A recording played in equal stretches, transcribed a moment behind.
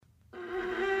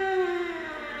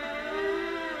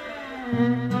Hello,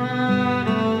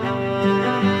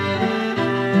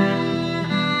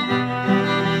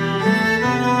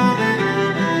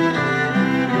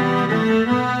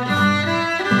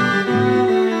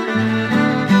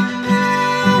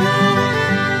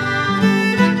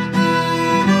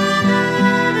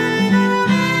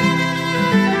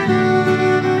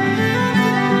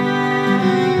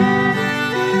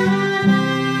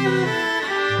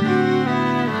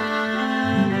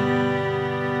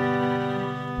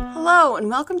 and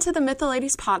welcome to the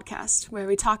Mytholadies podcast, where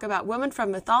we talk about women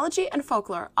from mythology and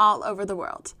folklore all over the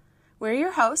world. We're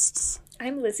your hosts.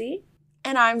 I'm Lizzie.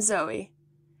 And I'm Zoe.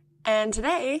 And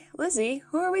today, Lizzie,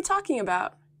 who are we talking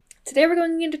about? Today we're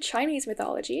going into Chinese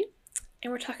mythology,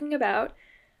 and we're talking about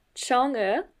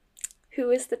Chang'e,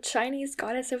 who is the Chinese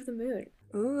goddess of the moon.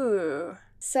 Ooh.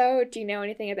 So, do you know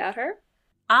anything about her?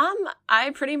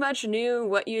 I pretty much knew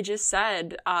what you just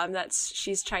said.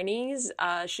 She's Chinese.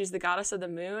 She's the goddess of the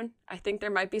moon. I think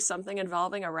there might be something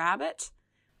involving a rabbit,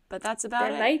 but that's about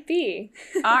it. There might be.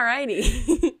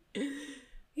 Alrighty.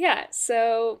 Yeah,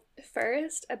 so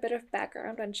first, a bit of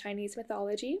background on Chinese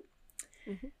mythology.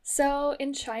 Mm-hmm. So,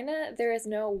 in China, there is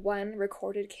no one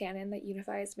recorded canon that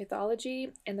unifies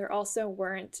mythology, and there also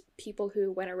weren't people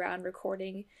who went around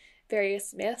recording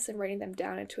various myths and writing them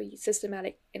down into a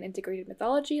systematic and integrated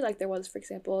mythology, like there was, for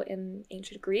example, in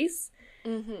ancient Greece.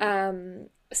 Mm-hmm.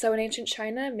 So in ancient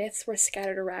China, myths were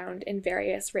scattered around in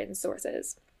various written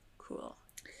sources. Cool.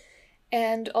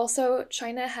 And also,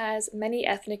 China has many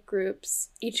ethnic groups.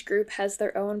 Each group has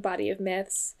their own body of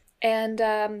myths.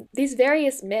 And these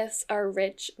various myths are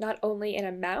rich not only in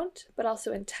amount, but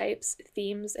also in types,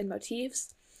 themes, and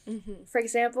motifs. Mm-hmm. For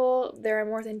example, there are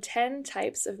more than 10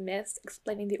 types of myths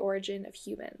explaining the origin of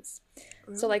humans.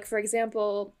 Ooh. So, like, for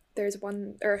example, there's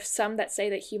some that say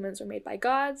that humans were made by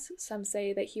gods, some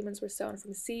say that humans were sown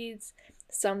from seeds,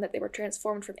 some that they were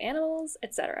transformed from animals,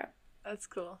 etc. That's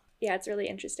cool. Yeah, it's really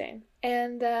interesting.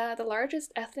 And the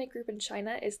largest ethnic group in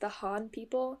China is the Han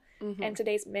people, mm-hmm. and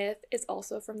today's myth is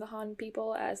also from the Han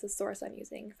people, as the source I'm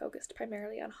using focused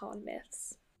primarily on Han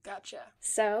myths. Gotcha.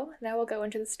 So, now we'll go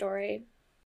into the story.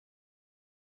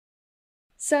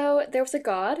 So, there was a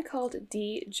god called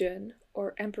Di Jun,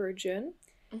 or Emperor Jun,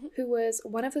 mm-hmm. who was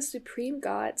one of the supreme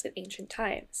gods in ancient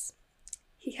times.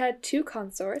 He had two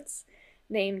consorts,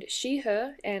 named Shi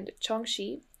He and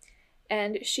Changxi,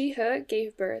 and Shi He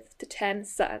gave birth to 10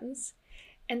 sons,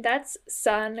 and that's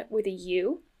sun with a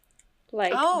U,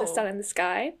 like the sun in the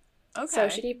sky. Okay. So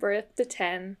she gave birth to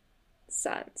 10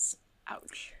 sons.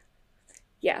 Ouch.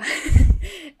 Yeah.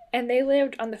 And they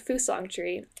lived on the Fusong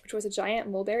tree, which was a giant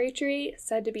mulberry tree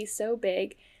said to be so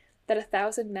big that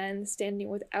 1,000 men standing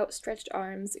with outstretched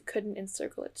arms couldn't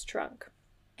encircle its trunk.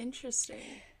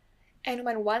 Interesting. And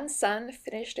when one sun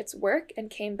finished its work and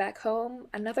came back home,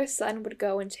 another sun would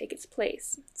go and take its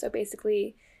place. So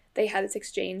basically, they had this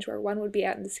exchange where one would be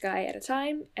out in the sky at a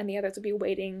time, and the others would be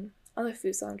waiting on the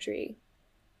Fusong tree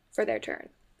for their turn.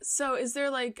 So is there,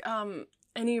 like,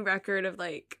 any record of,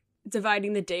 like,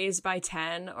 dividing the days by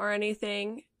 10 or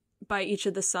anything by each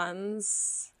of the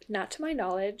suns? Not to my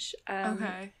knowledge.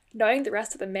 Okay. Knowing the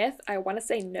rest of the myth, I want to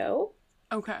say no.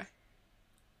 Okay.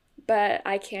 But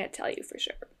I can't tell you for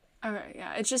sure. Okay,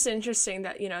 yeah. It's just interesting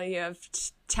that, you have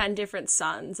 10 different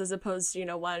suns as opposed to,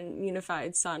 one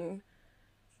unified sun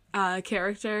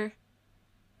character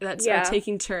that's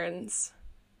taking turns.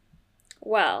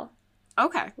 Well.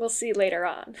 Okay. We'll see later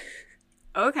on.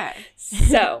 Okay.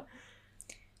 So,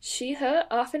 Shi He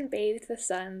often bathed the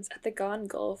sons at the Gan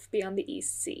Gulf beyond the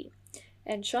East Sea,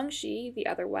 and Changxi, the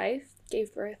other wife,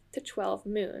 gave birth to 12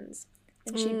 moons,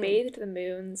 and she bathed the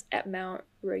moons at Mount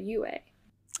Ruyue.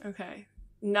 Okay.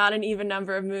 Not an even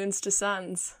number of moons to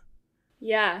suns.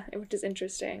 Yeah, which is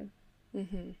interesting.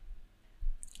 Mm-hmm.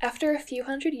 After a few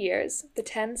hundred years, the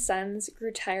 10 sons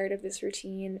grew tired of this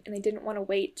routine, and they didn't want to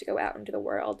wait to go out into the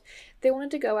world. They wanted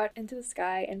to go out into the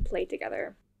sky and play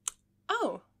together.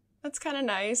 Oh, that's kind of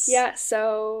nice. Yeah,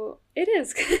 so it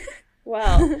is.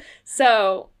 Well,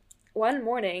 so one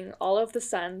morning, all of the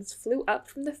sons flew up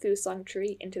from the Fusong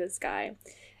tree into the sky,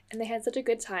 and they had such a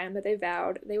good time that they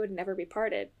vowed they would never be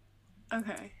parted.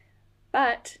 Okay.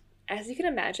 But, as you can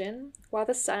imagine, while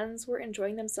the sons were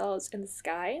enjoying themselves in the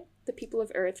sky, the people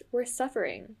of Earth were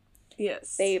suffering.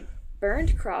 Yes. They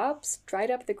burned crops,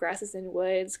 dried up the grasses and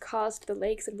woods, caused the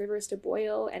lakes and rivers to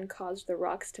boil, and caused the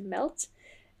rocks to melt,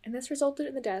 and this resulted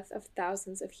in the death of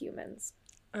thousands of humans.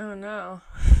 Oh no.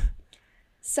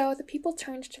 So the people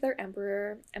turned to their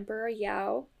emperor, Emperor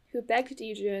Yao, who begged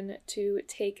Di Jun to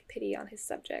take pity on his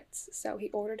subjects. So he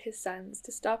ordered his sons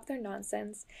to stop their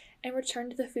nonsense and return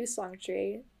to the Fusong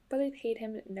tree, but they paid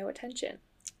him no attention.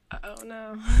 Oh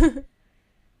no.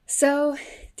 So,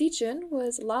 Dijun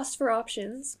was lost for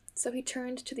options, so he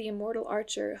turned to the immortal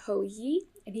archer Ho Yi,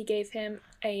 and he gave him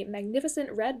a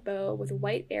magnificent red bow with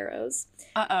white arrows.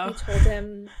 Uh-oh.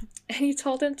 He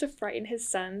told him to frighten his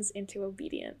sons into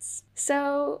obedience.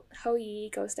 So, Ho Yi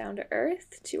goes down to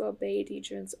Earth to obey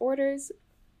Dijun's orders,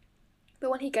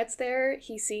 but when he gets there,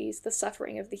 he sees the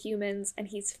suffering of the humans, and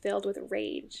he's filled with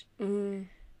rage.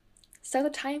 So the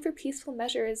time for peaceful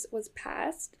measures was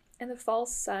past, and the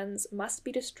false sons must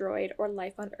be destroyed or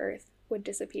life on Earth would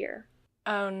disappear.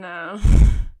 Oh no.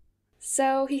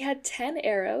 So he had 10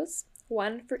 arrows,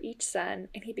 one for each son,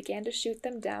 and he began to shoot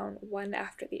them down one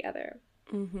after the other.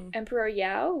 Emperor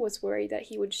Yao was worried that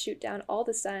he would shoot down all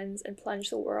the sons and plunge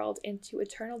the world into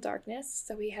eternal darkness,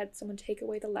 so he had someone take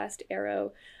away the last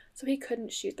arrow so he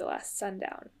couldn't shoot the last sun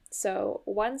down. So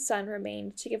one sun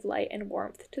remained to give light and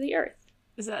warmth to the earth.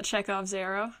 Is that Chekhov's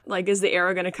arrow? Like, is the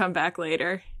arrow going to come back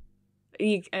later?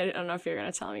 I don't know if you're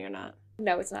going to tell me or not.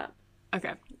 No, it's not.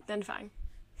 Okay, then fine.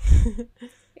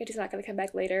 It is not going to come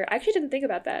back later. I actually didn't think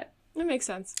about that. That makes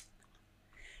sense.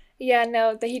 Yeah,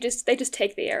 no, they just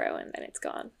take the arrow and then it's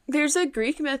gone. There's a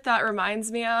Greek myth that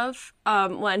reminds me of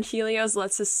when Helios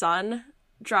lets his son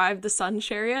drive the sun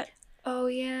chariot. Oh,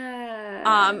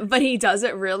 yeah. But he does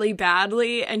it really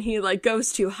badly, and he, like,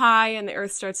 goes too high, and the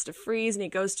earth starts to freeze, and he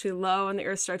goes too low, and the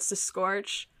earth starts to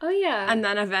scorch. Oh, yeah. And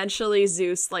then eventually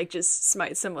Zeus, like, just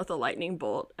smites him with a lightning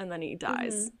bolt, and then he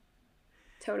dies.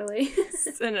 Totally.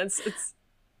 And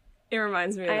it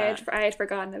reminds me of that. I had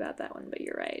forgotten about that one, but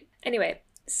you're right. Anyway,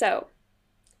 so,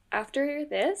 after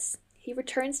this, he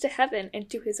returns to heaven and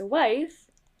to his wife,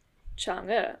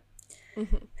 Chang'e,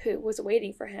 who was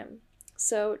waiting for him.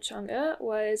 So Chang'e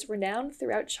was renowned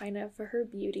throughout China for her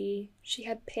beauty. She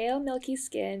had pale, milky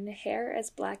skin, hair as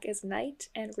black as night,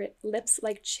 and lips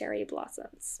like cherry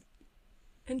blossoms.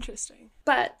 Interesting.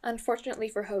 But unfortunately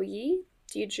for Ho Yi,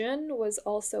 Dijun was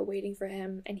also waiting for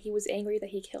him, and he was angry that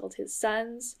he killed his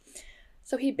sons.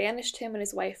 So he banished him and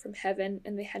his wife from heaven,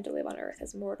 and they had to live on Earth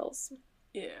as mortals.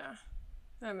 Yeah,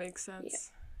 that makes sense.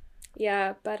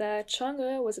 Yeah, but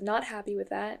Chang'e was not happy with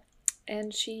that,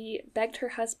 and she begged her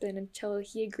husband until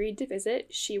he agreed to visit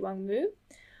Shi Wangmu,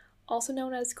 also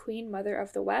known as Queen Mother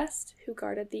of the West, who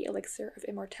guarded the elixir of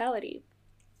immortality.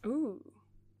 Ooh.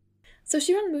 So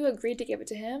Shi Wangmu agreed to give it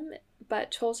to him,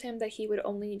 but told him that he would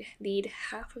only need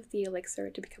half of the elixir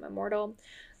to become immortal.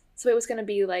 So it was going to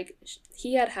be like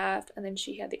he had half, and then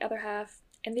she had the other half,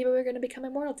 and they were going to become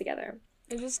immortal together.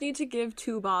 I just need to give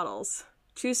 2 bottles.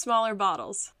 2 smaller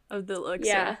bottles of the elixir.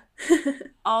 Yeah.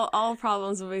 all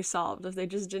problems will be solved if they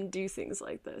just didn't do things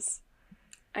like this.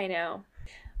 I know.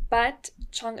 But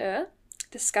Chang'e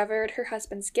discovered her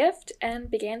husband's gift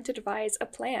and began to devise a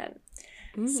plan.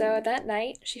 So that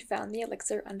night, she found the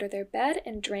elixir under their bed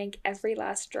and drank every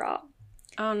last drop.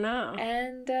 Oh no.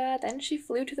 And then she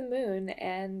flew to the moon,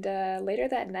 and later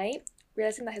that night,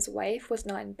 realizing that his wife was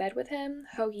not in bed with him,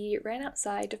 Ho Yi ran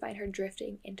outside to find her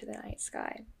drifting into the night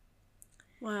sky.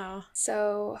 Wow.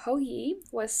 So Ho Yi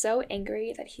was so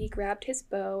angry that he grabbed his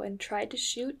bow and tried to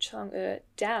shoot Chang'e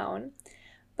down,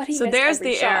 but he missed every shot. So there's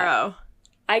the arrow.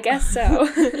 I guess so.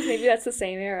 Maybe that's the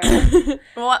same arrow.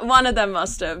 Well, one of them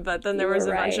must have, but then there was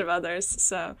a bunch of others,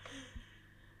 so.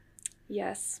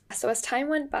 Yes. So as time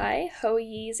went by, Ho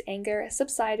Yi's anger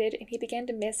subsided and he began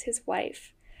to miss his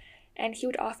wife. And he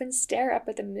would often stare up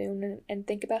at the moon and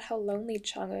think about how lonely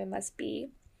Chang'e must be.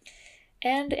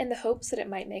 And in the hopes that it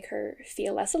might make her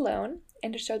feel less alone,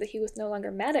 and to show that he was no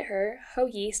longer mad at her, Ho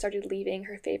Yi started leaving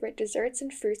her favorite desserts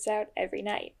and fruits out every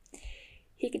night.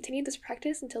 He continued this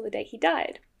practice until the day he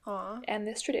died. Aww. And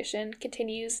this tradition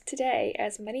continues today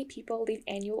as many people leave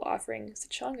annual offerings to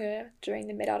Chang'e during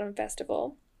the Mid-Autumn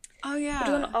Festival. Oh, yeah. Which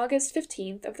is on August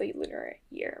 15th of the lunar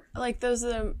year. Like those are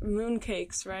the moon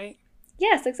cakes, right?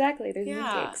 Yes, exactly. There's moon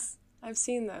cakes. I've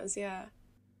seen those, yeah.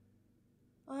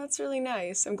 Well, that's really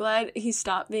nice. I'm glad he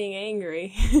stopped being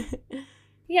angry.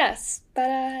 Yes,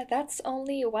 but that's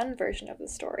only one version of the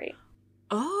story.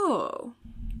 Oh.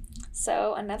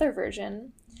 So, another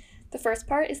version. The first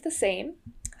part is the same.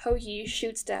 Ho Yi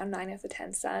shoots down 9 of the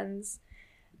 10 sons.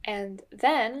 And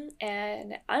then,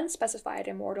 an unspecified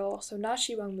immortal, so not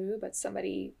Shi Wangmu, but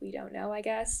somebody we don't know, I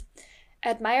guess,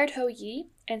 admired Ho Yi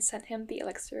and sent him the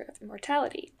elixir of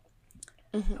immortality.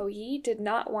 Ho Yi did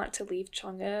not want to leave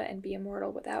Chang'e and be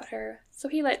immortal without her, so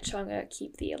he let Chang'e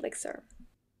keep the elixir.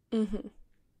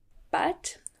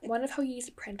 But one of Ho Yi's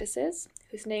apprentices,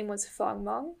 whose name was Feng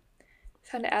Meng,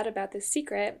 found out about this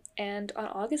secret, and on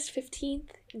August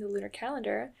 15th in the lunar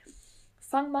calendar,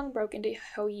 Feng Meng broke into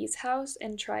Ho Yi's house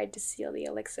and tried to steal the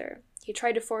elixir. He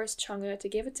tried to force Chang'e to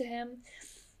give it to him,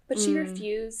 but she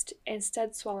refused,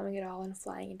 instead swallowing it all and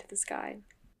flying into the sky.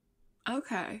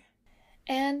 Okay.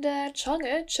 And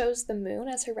Chang'e chose the moon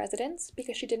as her residence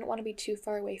because she didn't want to be too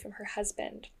far away from her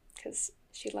husband, because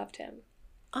she loved him.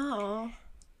 Oh.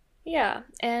 Yeah,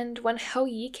 and when Hou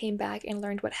Yi came back and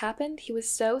learned what happened, he was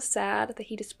so sad that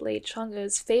he displayed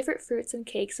Chang'e's favorite fruits and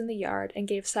cakes in the yard and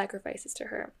gave sacrifices to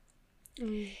her.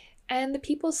 Mm. And the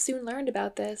people soon learned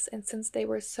about this, and since they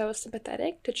were so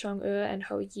sympathetic to Chang'e and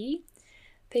Hou Yi,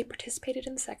 they participated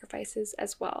in the sacrifices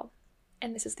as well.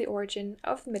 And this is the origin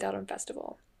of the Mid-Autumn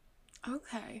Festival.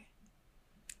 Okay.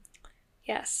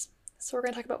 Yes. So we're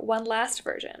going to talk about one last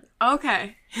version.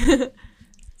 Okay.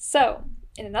 So,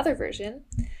 in another version,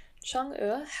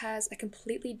 Chang'e has a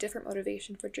completely different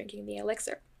motivation for drinking the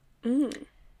elixir. Mm.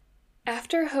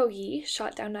 After Hou Yi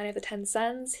shot down 9 of the 10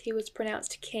 sons, he was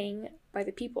pronounced king by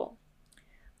the people.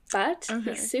 But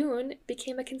he soon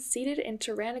became a conceited and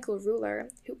tyrannical ruler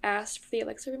who asked for the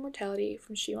elixir of immortality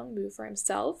from Xi Wangmu for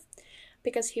himself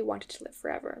because he wanted to live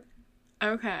forever.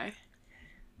 Okay.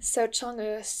 So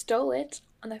Chang'e stole it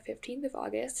on the 15th of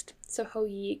August, so Hou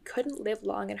Yi couldn't live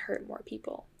long and hurt more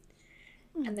people.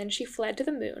 And then she fled to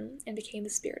the moon and became the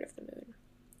spirit of the moon.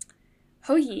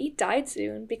 Hou Yi died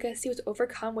soon because he was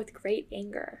overcome with great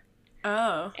anger.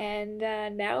 Oh. And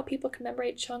now people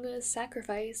commemorate Chang'e's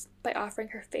sacrifice by offering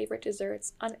her favorite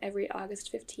desserts on every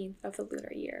August 15th of the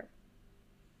lunar year.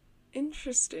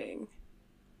 Interesting.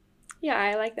 Yeah,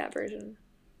 I like that version.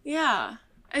 Yeah.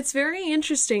 It's very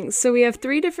interesting. So we have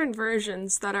 3 different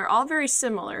versions that are all very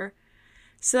similar.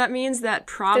 So that means that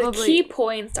probably... The key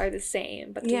points are the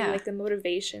same, but the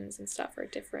motivations and stuff are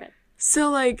different.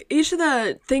 So, like, each of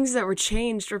the things that were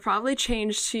changed were probably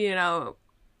changed to, you know,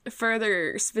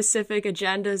 further specific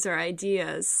agendas or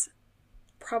ideas.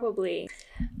 Probably.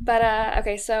 But,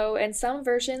 okay, so in some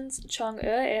versions,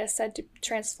 Chang'e is said to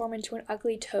transform into an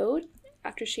ugly toad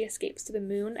after she escapes to the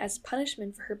moon as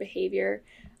punishment for her behavior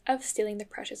of stealing the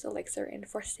precious elixir and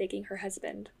forsaking her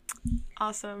husband.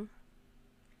 Awesome.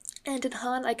 And in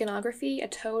Han iconography, a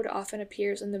toad often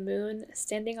appears on the moon,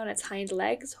 standing on its hind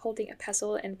legs, holding a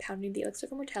pestle and pounding the elixir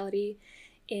of immortality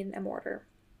in a mortar.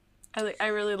 I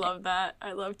really love that.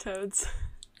 I love toads.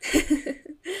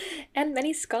 And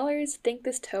many scholars think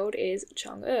this toad is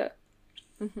Chang'e.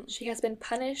 Mm-hmm. She has been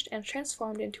punished and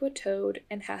transformed into a toad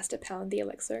and has to pound the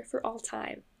elixir for all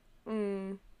time.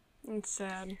 It's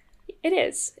sad. It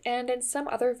is. And in some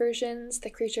other versions, the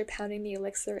creature pounding the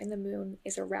elixir in the moon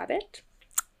is a rabbit.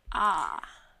 Ah.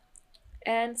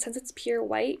 And since it's pure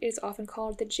white, it is often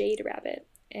called the jade rabbit.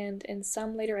 And in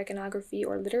some later iconography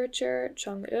or literature,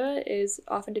 Chang'e is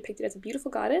often depicted as a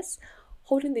beautiful goddess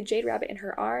holding the jade rabbit in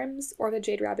her arms, or the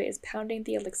jade rabbit is pounding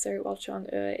the elixir while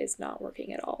Chang'e is not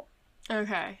working at all.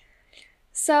 Okay.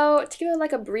 So, to give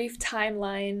like a brief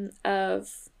timeline of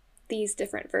these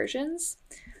different versions,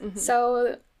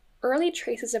 so early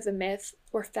traces of the myth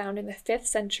were found in the 5th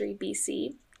century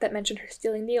BC that mentioned her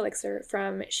stealing the elixir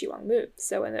from Xi Wangmu.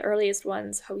 So in the earliest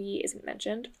ones, Hou Yi isn't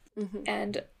mentioned.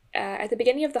 And at the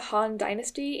beginning of the Han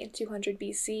Dynasty in 200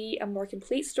 BC, a more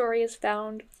complete story is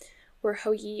found where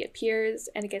Hou Yi appears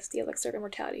and gets the elixir of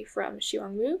immortality from Xi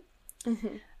Wangmu.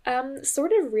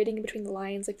 Sort of reading between the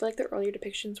lines, I feel like the earlier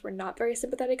depictions were not very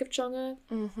sympathetic of Chang'e.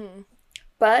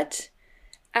 But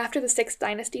after the 6th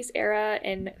Dynasty's era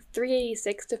in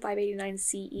 386 to 589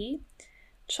 CE,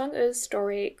 Chang'e's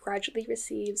story gradually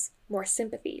receives more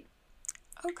sympathy.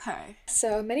 Okay.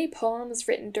 So many poems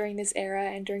written during this era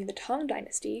and during the Tang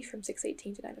Dynasty from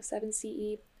 618 to 907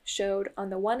 CE showed, on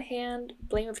the one hand,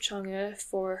 blame of Chang'e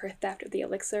for her theft of the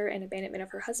elixir and abandonment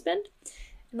of her husband,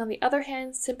 and on the other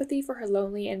hand, sympathy for her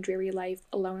lonely and dreary life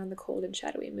alone on the cold and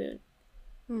shadowy moon.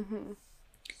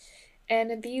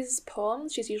 And in these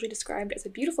poems, she's usually described as a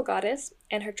beautiful goddess,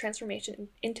 and her transformation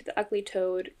into the ugly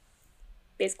toad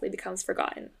basically becomes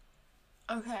forgotten.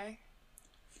 Okay.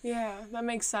 Yeah, that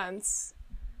makes sense.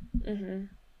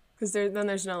 Because then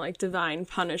there's no, like, divine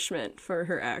punishment for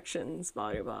her actions,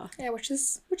 blah, blah, blah. Yeah, which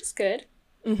is good.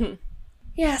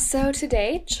 Yeah, so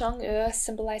today, Chang'e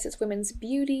symbolizes women's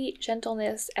beauty,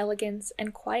 gentleness, elegance,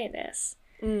 and quietness.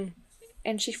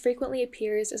 And she frequently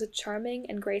appears as a charming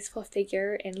and graceful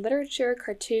figure in literature,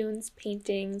 cartoons,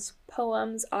 paintings,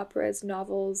 poems, operas,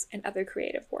 novels, and other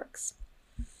creative works.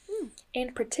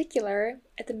 In particular,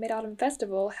 at the Mid-Autumn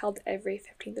Festival held every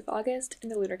 15th of August in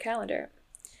the lunar calendar.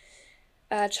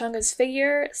 Chang'e's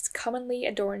figure commonly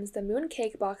adorns the moon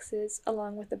cake boxes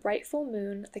along with the bright full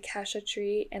moon, the cassia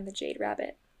tree, and the jade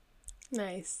rabbit.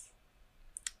 Nice.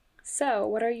 So,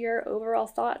 what are your overall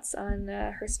thoughts on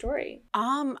her story?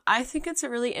 I think it's a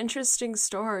really interesting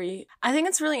story. I think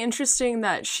it's really interesting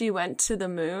that she went to the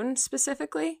moon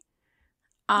specifically.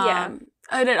 And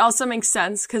it also makes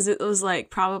sense because it was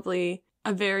like probably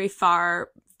a very far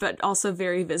but also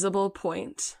very visible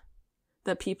point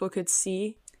that people could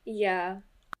see. Yeah.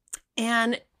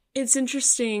 And it's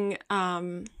interesting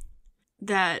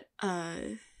that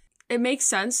it makes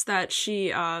sense that she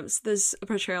this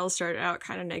portrayal started out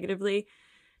kind of negatively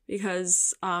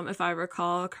because if I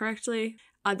recall correctly,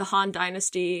 the Han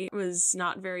Dynasty was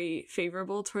not very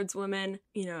favorable towards women.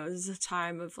 You know, it was a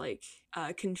time of like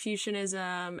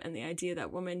Confucianism and the idea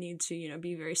that women need to, you know,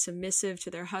 be very submissive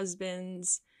to their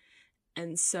husbands.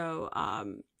 And so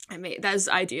those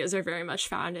ideas are very much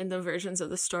found in the versions of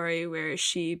the story where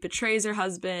she betrays her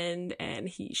husband and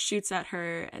he shoots at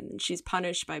her and she's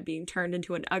punished by being turned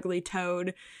into an ugly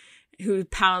toad who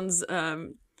pounds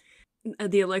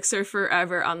the elixir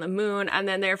forever on the moon, and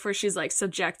then therefore she's like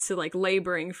subject to like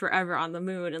laboring forever on the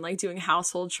moon and like doing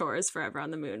household chores forever on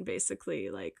the moon,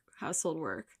 basically like household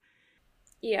work.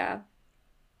 Yeah.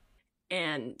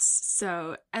 And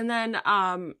so, and then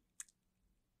I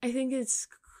think it's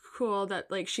cool that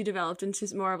like she developed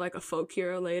into more of like a folk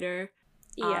hero later.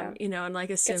 Yeah. You know, and like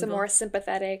a symbol. It's a more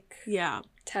sympathetic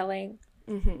telling.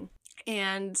 Mm-hmm.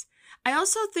 And I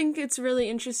also think it's really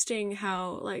interesting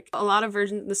how, like, a lot of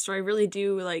versions of the story really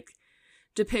do, like,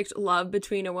 depict love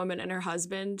between a woman and her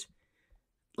husband.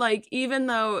 Like, even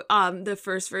though the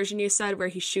first version you said where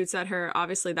he shoots at her,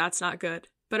 obviously that's not good.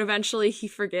 But eventually he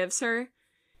forgives her.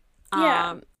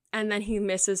 Yeah. And then he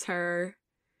misses her.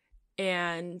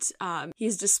 And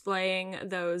he's displaying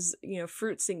those, you know,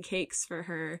 fruits and cakes for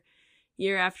her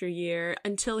year after year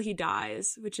until he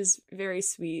dies, which is very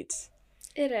sweet.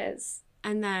 It is.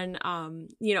 And then,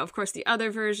 you know, of course, the other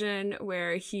version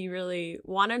where he really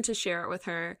wanted to share it with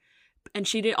her, and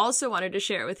she also wanted to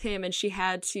share it with him, and she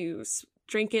had to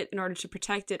drink it in order to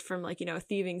protect it from, like, you know, a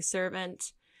thieving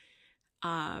servant,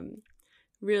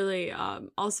 really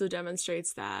also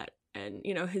demonstrates that. And,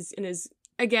 you know,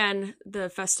 again, the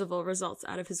festival results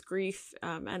out of his grief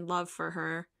and love for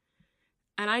her.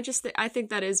 And I think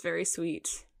that is very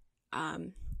sweet.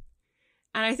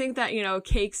 And I think that, you know,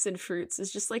 cakes and fruits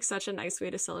is just, like, such a nice way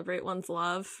to celebrate one's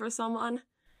love for someone.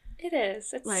 It is.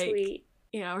 It's like, sweet.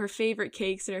 You know, her favorite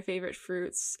cakes and her favorite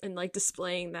fruits and, like,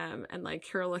 displaying them and, like,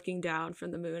 her looking down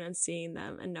from the moon and seeing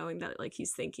them and knowing that, like,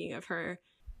 he's thinking of her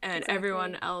and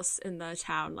everyone else in the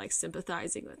town, like,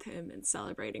 sympathizing with him and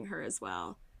celebrating her as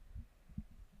well.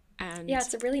 And yeah,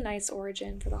 it's a really nice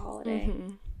origin for the holiday.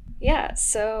 Mm-hmm. Yeah,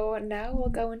 so now we'll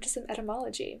go into some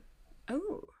etymology.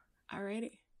 Oh,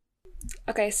 alrighty.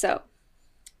 Okay, so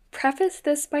preface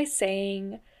this by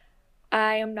saying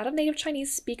I am not a native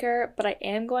Chinese speaker, but I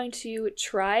am going to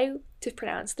try to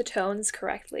pronounce the tones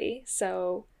correctly.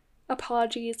 So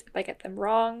apologies if I get them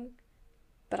wrong,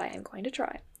 but I am going to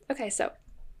try. Okay, so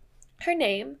her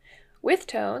name with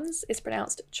tones is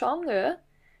pronounced Chong'e.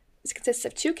 This consists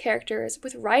of two characters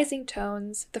with rising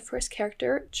tones. The first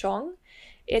character, Chong,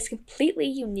 is completely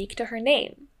unique to her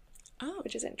name,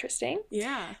 which is interesting.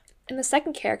 Yeah. And the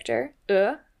second character,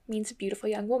 means beautiful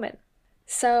young woman.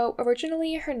 So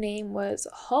originally her name was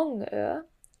Hong'e,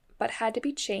 but had to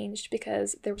be changed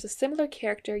because there was a similar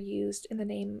character used in the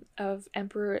name of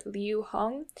Emperor Liu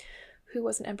Hong, who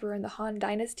was an emperor in the Han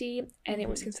Dynasty, and it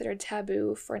was considered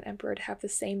taboo for an emperor to have the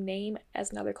same name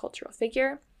as another cultural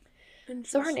figure.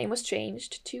 So her name was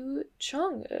changed to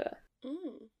Chong'e.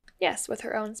 Yes, with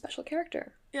her own special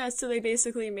character. Yeah, so they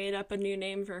basically made up a new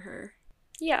name for her.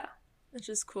 Yeah. Which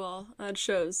is cool. That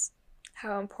shows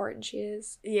how important she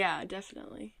is. Yeah,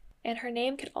 definitely. And her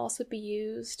name can also be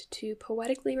used to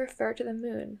poetically refer to the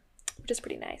moon, which is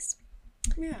pretty nice.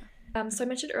 Yeah. So I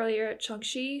mentioned earlier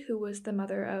Chongxi, who was the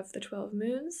mother of the 12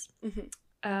 moons.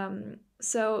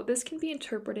 So this can be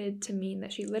interpreted to mean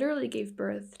that she literally gave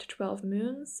birth to 12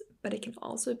 moons, but it can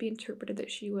also be interpreted that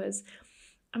she was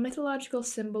a mythological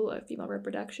symbol of female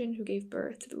reproduction who gave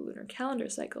birth to the lunar calendar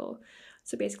cycle.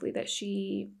 So basically that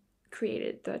she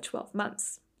created the 12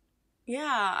 months.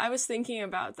 Yeah, I was thinking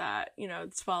about that,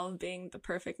 12 being the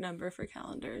perfect number for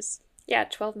calendars. Yeah,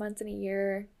 12 months in a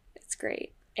year. It's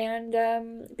great.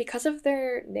 And because of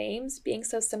their names being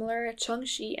so similar,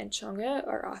 Chongxi and Chong'e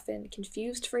are often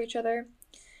confused for each other.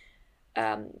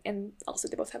 And also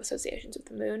they both have associations with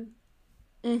the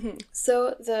moon.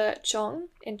 So the Chong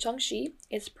in Chongxi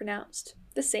is pronounced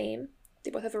the same.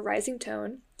 They both have a rising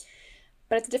tone.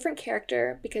 But it's a different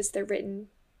character because they're written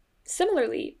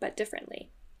similarly but differently.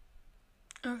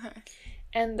 Okay.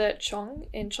 And the Chong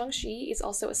in Chongxi is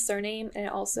also a surname, and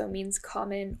it also means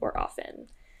common or often.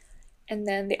 And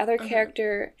then the other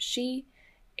character, Shi,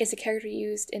 is a character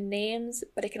used in names,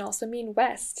 but it can also mean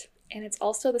west. And it's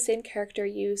also the same character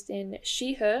used in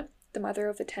Shihe, the mother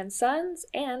of the 10 sons,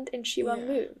 and in Shi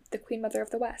Wangmu, the queen mother of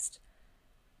the west.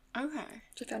 Okay.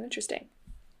 Which I found interesting.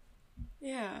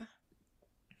 Yeah.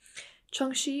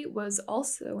 Changxi was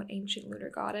also an ancient lunar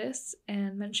goddess,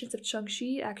 and mentions of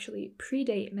Changxi actually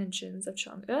predate mentions of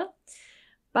Chang'e,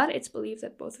 but it's believed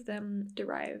that both of them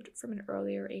derived from an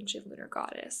earlier ancient lunar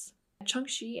goddess.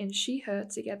 Changxi and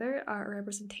Shihe together are a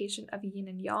representation of yin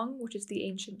and yang, which is the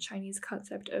ancient Chinese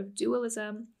concept of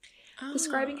dualism,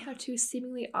 describing how two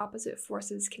seemingly opposite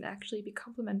forces can actually be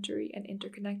complementary and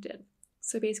interconnected.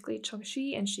 So basically,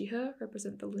 Changxi and Shihe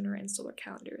represent the lunar and solar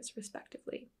calendars,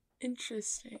 respectively.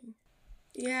 Interesting.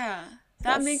 Yeah,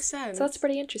 that makes sense. So that's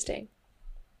pretty interesting.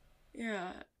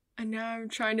 Yeah, and now I'm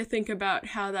trying to think about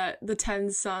how the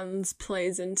 10 suns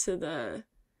plays into the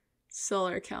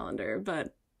solar calendar,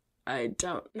 but I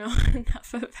don't know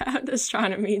enough about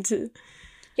astronomy to...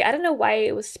 Yeah, I don't know why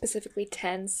it was specifically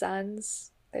 10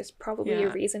 suns. There's probably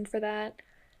a reason for that.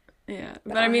 Yeah,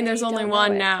 but I mean, there's only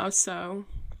one now, so...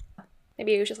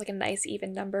 Maybe it was just like a nice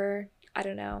even number. I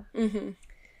don't know. Mm-hmm.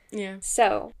 Yeah.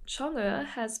 So, Chang'e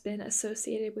has been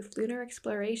associated with lunar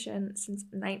exploration since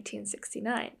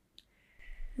 1969.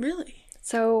 Really?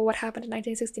 So, what happened in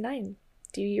 1969?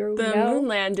 Do you know? The moon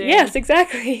landing. Yes,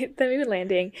 exactly. The moon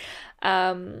landing.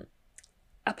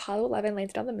 Apollo 11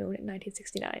 landed on the moon in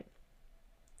 1969.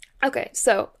 Okay,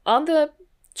 so on the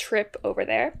trip over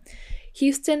there,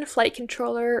 Houston flight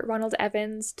controller Ronald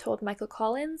Evans told Michael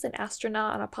Collins, an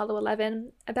astronaut on Apollo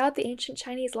 11, about the ancient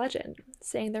Chinese legend,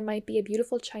 saying there might be a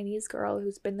beautiful Chinese girl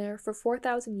who's been there for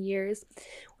 4,000 years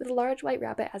with a large white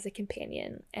rabbit as a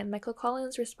companion. And Michael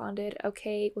Collins responded,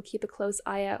 "Okay, we'll keep a close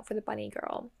eye out for the bunny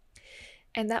girl."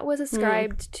 And that was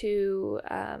ascribed to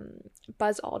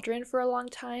Buzz Aldrin for a long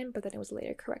time, but then it was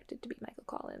later corrected to be Michael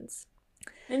Collins.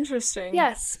 Interesting.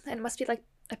 Yes, and it must be like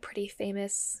a pretty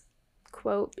famous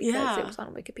quote because it was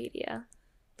on Wikipedia.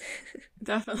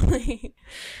 Definitely.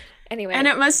 Anyway. And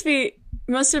it must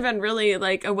have been really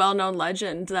like a well-known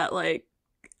legend that like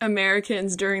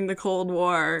Americans during the Cold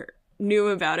War knew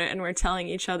about it and were telling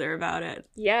each other about it.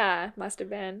 Yeah, must have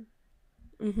been.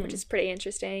 Mm-hmm. Which is pretty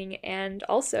interesting. And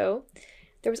also,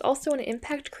 there was also an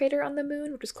impact crater on the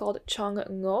moon, which is called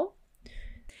Chang'e,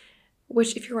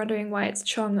 which, if you're wondering why it's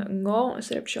Chang'e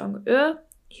instead of Chang'e,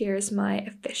 here's my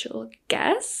official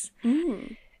guess.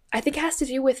 I think it has to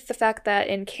do with the fact that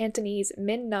in Cantonese,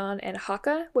 Minnan and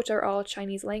Hakka, which are all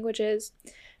Chinese languages,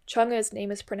 Chang'e's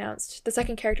name is pronounced, the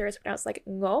second character is pronounced like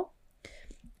ngo.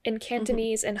 In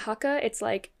Cantonese and Hakka, it's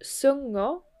like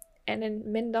Sung'o, and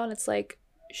in Minnan, it's like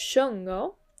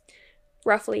Shung'o,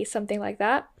 roughly something like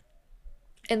that.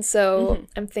 And so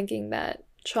I'm thinking that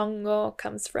Chang'e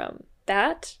comes from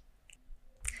that.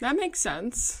 That makes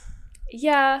sense.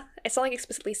 Yeah, it's not like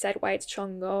explicitly said why it's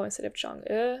Chang'e instead of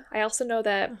Chang'e. I also know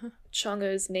that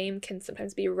Chang'e's name can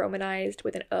sometimes be romanized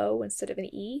with an O instead of an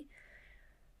E.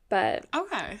 But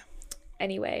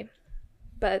anyway,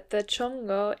 but the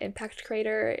Chang'e impact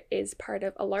crater is part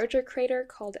of a larger crater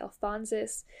called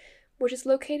Alphonsus, which is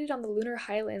located on the lunar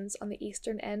highlands on the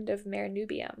eastern end of Mare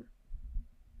Nubium.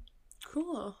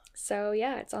 Cool. So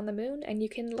yeah, it's on the moon, and you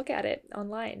can look at it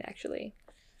online, actually,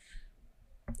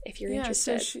 if you're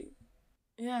interested.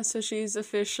 So she's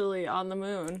officially on the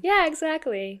moon. Yeah,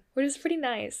 exactly, which is pretty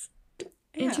nice.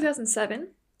 Yeah. In 2007,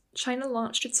 China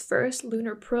launched its first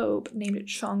lunar probe named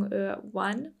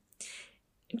Chang'e-1.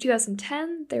 In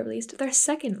 2010, they released their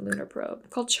second lunar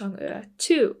probe called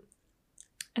Chang'e-2.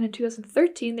 And in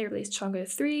 2013, they released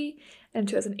Chang'e-3. And in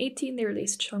 2018, they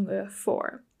released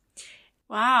Chang'e-4.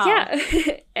 Wow. Yeah.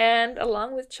 And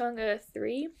along with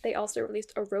Chang'e-3, they also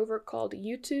released a rover called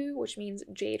Yutu, which means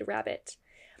Jade Rabbit.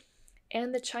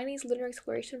 And the Chinese lunar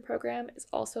exploration program is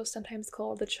also sometimes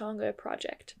called the Chang'e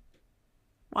Project.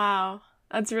 Wow.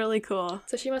 That's really cool.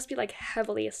 So she must be like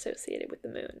heavily associated with the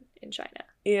moon in China.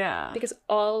 Yeah. Because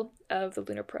all of the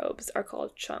lunar probes are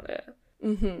called Chang'e.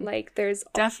 Like there's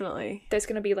definitely there's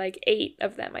gonna be like 8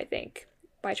 of them, I think,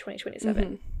 by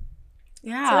 2027.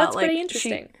 Yeah. So that's pretty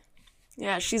interesting.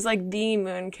 She's like the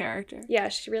moon character. Yeah,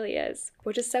 she really is,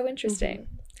 which is so interesting.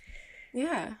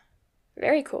 Yeah.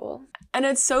 Very cool. And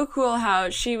it's so cool how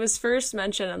she was first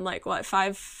mentioned in like what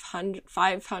 500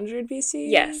 BC?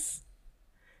 Yes.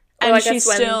 And well, I she's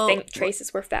guess still when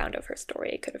traces were found of her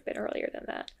story, it could have been earlier than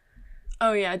that.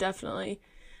 Oh yeah, definitely.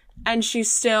 And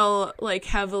she's still like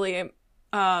heavily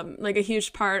like a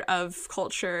huge part of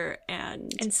culture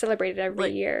and celebrated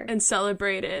every year. And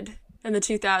celebrated in the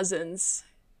 2000s.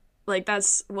 Like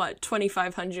that's what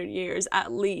 2,500 years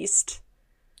at least.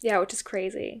 Yeah, which is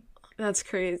crazy. That's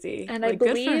crazy. And I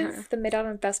believe the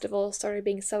Mid-Autumn Festival started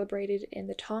being celebrated in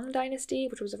the Tang Dynasty,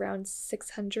 which was around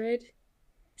 600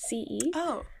 CE.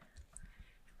 Oh.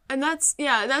 And that's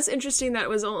interesting that it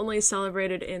was only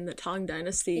celebrated in the Tang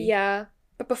Dynasty. Yeah.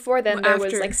 But before then, there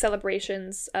was like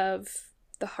celebrations of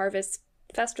the harvest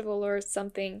festival or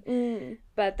something. Mm.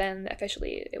 But then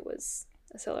officially it was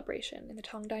a celebration in the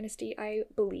Tang Dynasty, I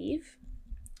believe.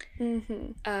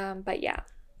 But yeah.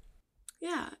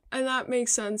 Yeah, and that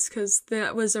makes sense because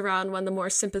that was around when the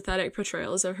more sympathetic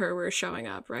portrayals of her were showing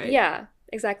up, right? Yeah,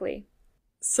 exactly.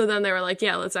 So then they were like,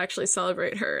 yeah, let's actually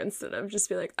celebrate her instead of just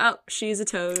be like, oh, she's a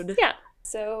toad. Yeah.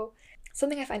 So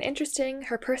something I find interesting,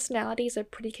 her personalities are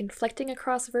pretty conflicting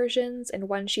across versions. In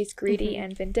one, she's greedy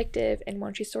and vindictive. In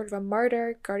one, she's sort of a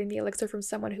martyr, guarding the elixir from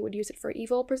someone who would use it for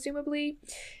evil, presumably.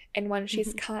 In one,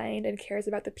 she's kind and cares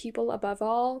about the people above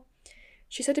all.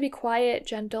 She's said to be quiet,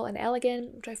 gentle, and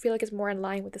elegant, which I feel like is more in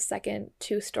line with the second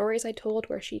two stories I told,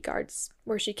 where she cares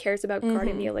about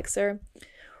guarding the elixir,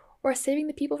 or saving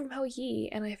the people from Hou Yi.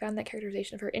 And I found that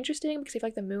characterization of her interesting because I feel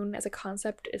like the moon as a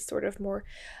concept is sort of more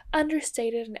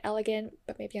understated and elegant,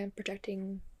 but maybe I'm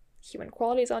projecting human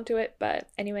qualities onto it. But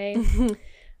anyway,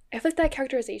 I feel like that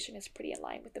characterization is pretty in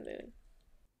line with the moon.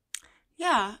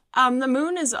 Yeah, the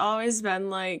moon has always been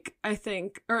like, I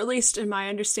think, or at least in my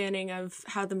understanding of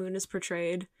how the moon is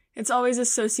portrayed, it's always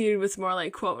associated with more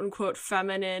like quote unquote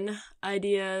feminine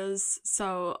ideas.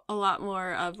 So a lot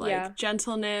more of like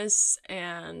gentleness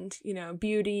and, you know,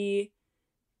 beauty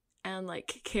and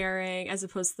like caring, as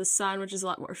opposed to the sun, which is a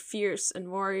lot more fierce and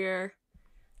warrior.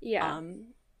 Yeah.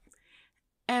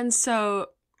 And so,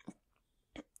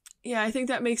 yeah, I think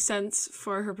that makes sense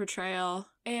for her portrayal.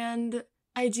 And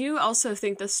I do also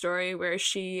think the story where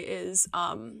she is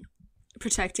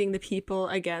protecting the people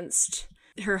against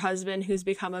her husband, who's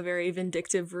become a very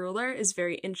vindictive ruler, is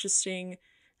very interesting.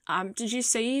 Did you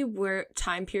say where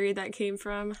time period that came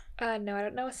from? No, I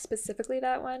don't know specifically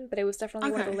that one, but it was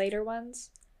definitely one of the later ones.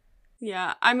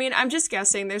 Yeah, I mean, I'm just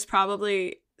guessing. There's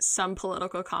probably some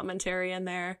political commentary in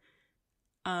there.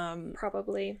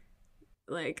 Probably.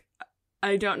 Like,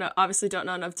 I don't know, obviously don't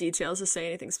know enough details to say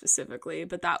anything specifically,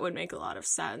 but that would make a lot of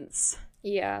sense.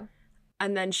 Yeah.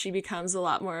 And then she becomes a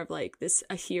lot more of like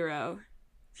a hero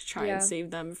to try and save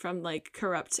them from like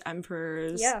corrupt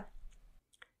emperors. Yeah.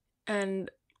 And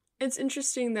it's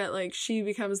interesting that like she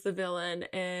becomes the villain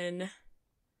in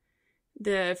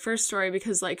the first story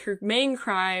because like her main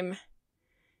crime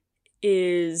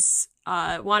is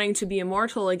wanting to be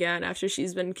immortal again after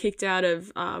she's been kicked out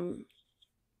of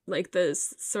like the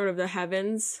sort of the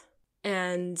heavens,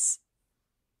 and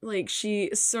like she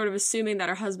is sort of assuming that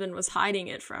her husband was hiding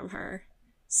it from her.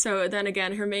 So then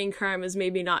again, her main crime is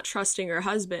maybe not trusting her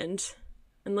husband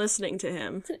and listening to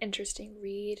him. It's an interesting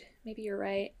read. Maybe you're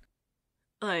right.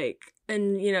 Like,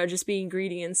 and you know, just being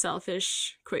greedy and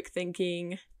selfish, quick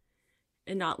thinking,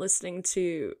 and not waiting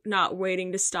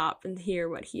to stop and hear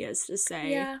what he has to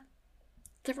say. Yeah.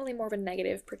 Definitely more of a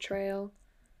negative portrayal.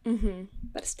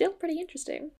 But still pretty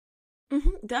interesting.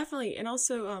 Definitely. And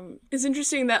also, it's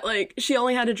interesting that, like, she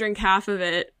only had to drink half of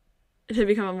it to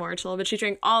become immortal, but she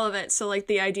drank all of it, so, like,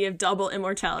 the idea of double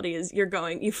immortality is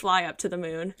you fly up to the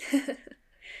moon.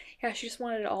 Yeah, she just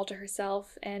wanted it all to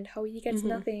herself, and Hou Yi gets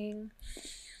nothing.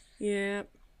 Yeah.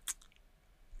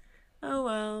 Oh,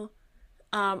 well.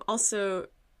 Also,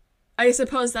 I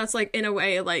suppose that's, like, in a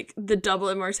way, like, the double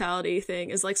immortality thing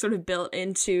is, like, sort of built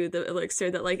into the elixir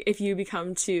that, like, if you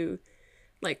become too,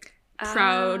 like,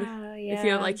 proud, if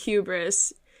you have, like,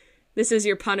 hubris, this is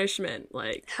your punishment,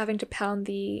 like... having to pound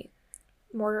the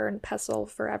mortar and pestle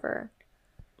forever.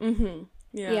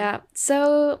 Yeah.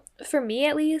 So, for me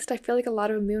at least, I feel like a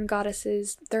lot of moon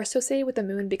goddesses, they're associated with the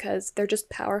moon because they're just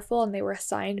powerful and they were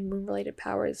assigned moon-related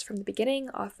powers from the beginning,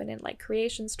 often in, like,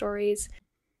 creation stories.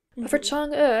 But for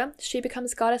Chang'e, she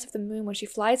becomes goddess of the moon when she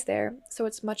flies there, so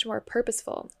it's much more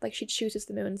purposeful. Like, she chooses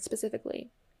the moon specifically.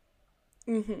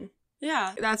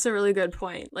 Yeah, that's a really good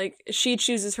point. Like, she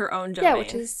chooses her own domain. Yeah,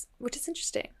 which is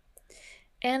interesting.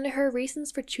 And her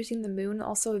reasons for choosing the moon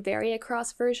also vary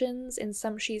across versions. In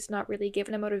some, she's not really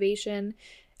given a motivation.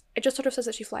 It just sort of says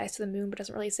that she flies to the moon, but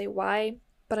doesn't really say why.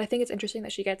 But I think it's interesting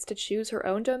that she gets to choose her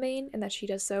own domain, and that she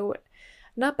does so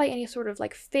not by any sort of,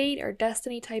 like, fate or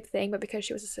destiny type thing, but because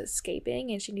she was just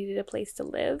escaping and she needed a place to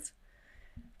live.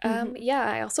 Yeah,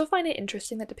 I also find it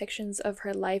interesting that depictions of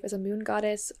her life as a moon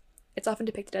goddess, it's often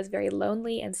depicted as very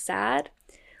lonely and sad.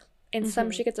 In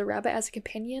some, she gets a rabbit as a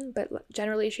companion, but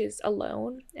generally she's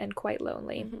alone and quite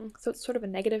lonely. So it's sort of a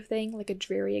negative thing, like a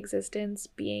dreary existence,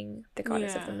 being the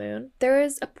goddess of the moon. There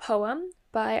is a poem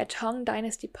by a Tang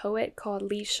Dynasty poet called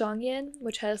Li Shangyan,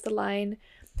 which has the line,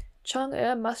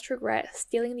 Chang'e must regret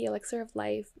stealing the elixir of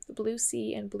life, the blue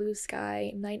sea and blue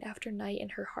sky, night after night in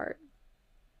her heart.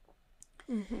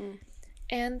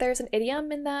 And there's an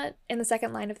idiom in the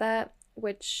second line of that,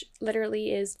 which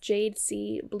literally is jade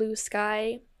sea, blue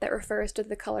sky, that refers to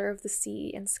the color of the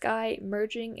sea and sky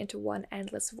merging into one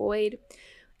endless void.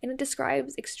 and it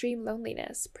describes extreme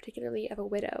loneliness, particularly of a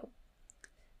widow.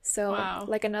 So, Wow.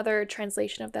 like, another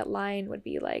translation of that line would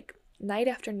be like, night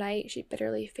after night, she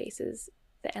bitterly faces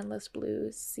the endless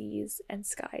blues, seas, and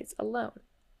skies alone.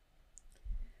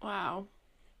 Wow.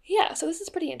 Yeah, so this is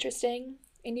pretty interesting,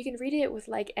 and you can read it with,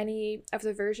 like, any of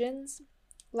the versions.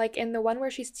 Like, in the one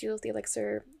where she steals the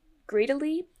elixir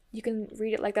greedily, you can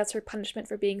read it like that's her punishment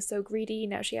for being so greedy,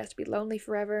 now she has to be lonely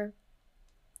forever.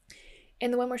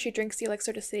 In the one where she drinks the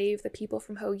elixir to save the people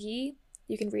from Ho Yi,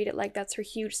 you can read it like that's her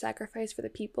huge sacrifice for the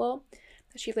people,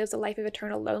 that she lives a life of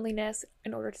eternal loneliness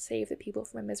in order to save the people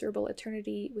from a miserable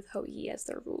eternity with Ho Yi as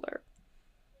their ruler.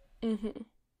 Mm-hmm.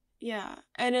 Yeah.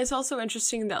 And it's also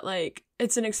interesting that, like,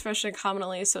 it's an expression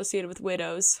commonly associated with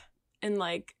widows, and,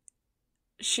 like,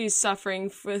 she's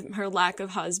suffering with her lack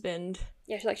of husband.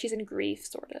 Yeah, she's in grief,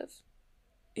 sort of.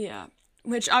 Yeah.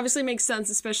 Which obviously makes sense,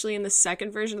 especially in the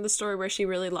second version of the story where she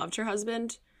really loved her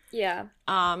husband. Yeah.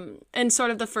 And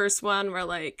sort of the first one where,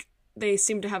 like, they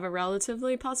seem to have a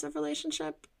relatively positive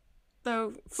relationship,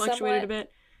 though fluctuated a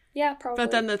bit. Yeah, probably.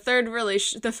 But then the third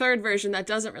version, that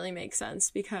doesn't really make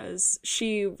sense because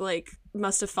she, like,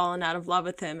 must have fallen out of love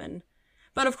with him.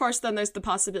 But of course, then there's the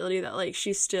possibility that, like,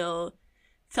 she still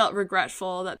felt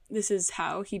regretful that this is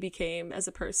how he became as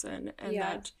a person, and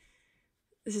that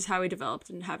this is how he developed,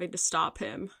 and having to stop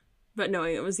him, but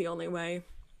knowing it was the only way.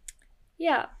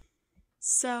 Yeah.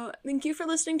 So thank you for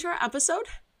listening to our episode.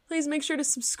 Please make sure to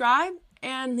subscribe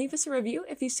and leave us a review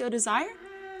if you so desire.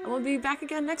 And we'll be back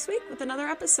again next week with another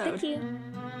episode. Thank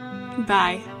you.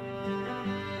 Bye.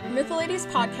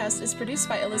 Mytholadies podcast is produced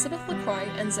by Elizabeth LaCroix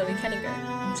and Zoe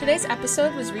Kenninger. Today's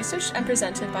episode was researched and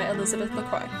presented by Elizabeth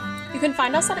LaCroix. You can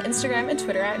find us on Instagram and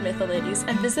Twitter at Mytholadies,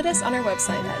 and visit us on our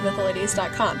website at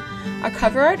mytholadies.com. Our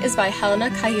cover art is by Helena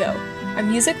Caillot. Our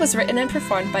music was written and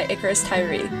performed by Icarus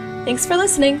Tyree. Thanks for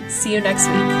listening. See you next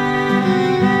week.